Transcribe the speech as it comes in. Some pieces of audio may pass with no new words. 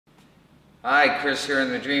Hi, Chris here in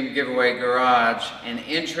the Dream Giveaway Garage and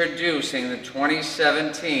introducing the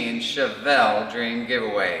 2017 Chevelle Dream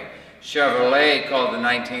Giveaway. Chevrolet called the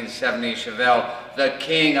 1970 Chevelle the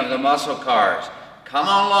king of the muscle cars. Come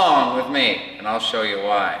along with me and I'll show you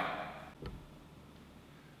why.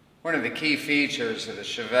 One of the key features of the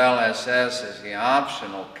Chevelle SS is the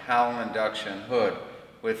optional cowl induction hood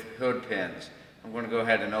with hood pins. I'm going to go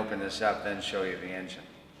ahead and open this up, then show you the engine.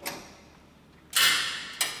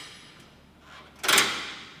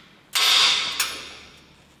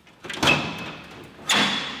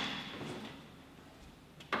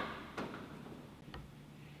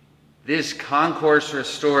 This Concourse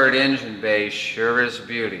restored engine bay sure is a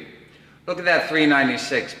beauty. Look at that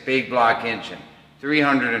 396 big block engine,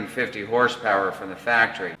 350 horsepower from the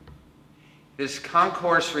factory. This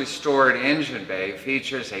Concourse restored engine bay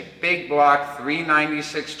features a big block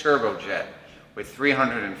 396 turbojet with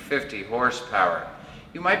 350 horsepower.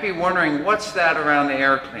 You might be wondering, what's that around the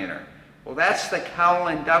air cleaner? Well, that's the cowl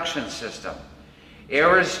induction system.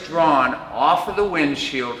 Air is drawn off of the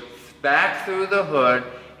windshield, back through the hood,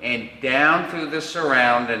 and down through the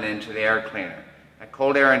surround and into the air cleaner. That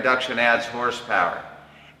cold air induction adds horsepower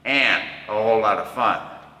and a whole lot of fun.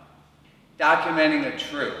 Documenting a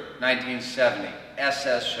true 1970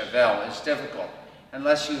 SS Chevelle is difficult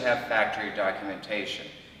unless you have factory documentation.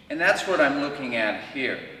 And that's what I'm looking at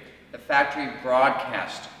here, the factory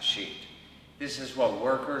broadcast sheet. This is what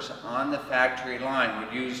workers on the factory line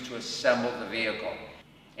would use to assemble the vehicle.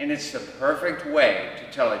 And it's the perfect way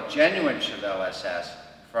to tell a genuine Chevelle SS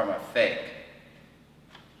from a fake.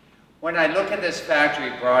 When I look at this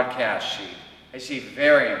factory broadcast sheet, I see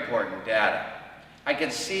very important data. I can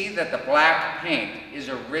see that the black paint is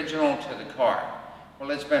original to the car.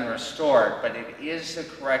 Well, it's been restored, but it is the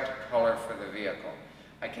correct color for the vehicle.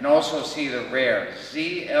 I can also see the rare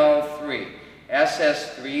ZL3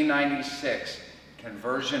 SS396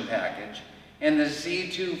 conversion package and the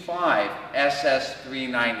Z25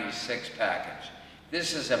 SS396 package.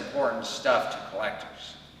 This is important stuff to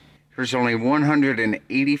collectors. There's only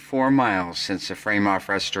 184 miles since the frame-off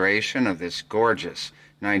restoration of this gorgeous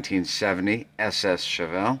 1970 SS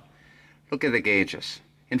Chevelle. Look at the gauges.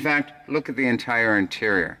 In fact, look at the entire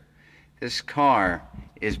interior. This car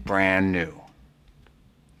is brand new.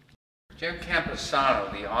 Jim Camposano,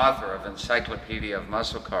 the author of Encyclopedia of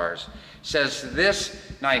Muscle Cars, says this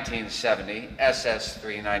 1970 SS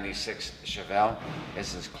 396 Chevelle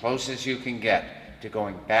is as close as you can get to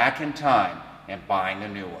going back in time and buying a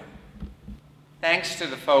new one. Thanks to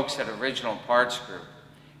the folks at Original Parts Group,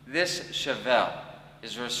 this Chevelle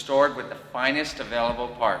is restored with the finest available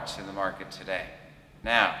parts in the market today.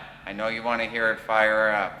 Now, I know you want to hear it fire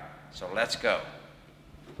up, so let's go.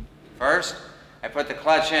 First, I put the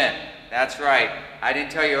clutch in. That's right, I didn't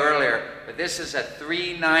tell you earlier, but this is a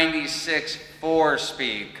 396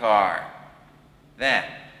 4-speed car. Then,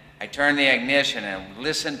 I turn the ignition and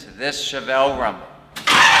listen to this Chevelle rumble.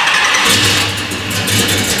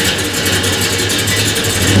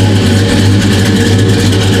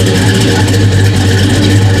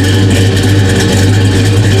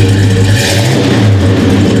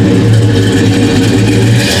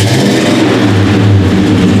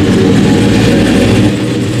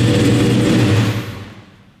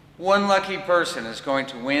 One lucky person is going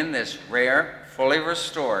to win this rare, fully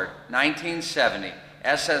restored 1970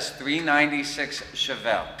 SS 396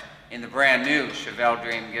 Chevelle in the brand new Chevelle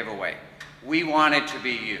Dream Giveaway. We want it to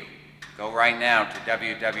be you. Go right now to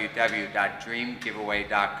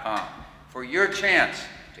www.dreamgiveaway.com for your chance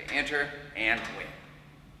to enter and win.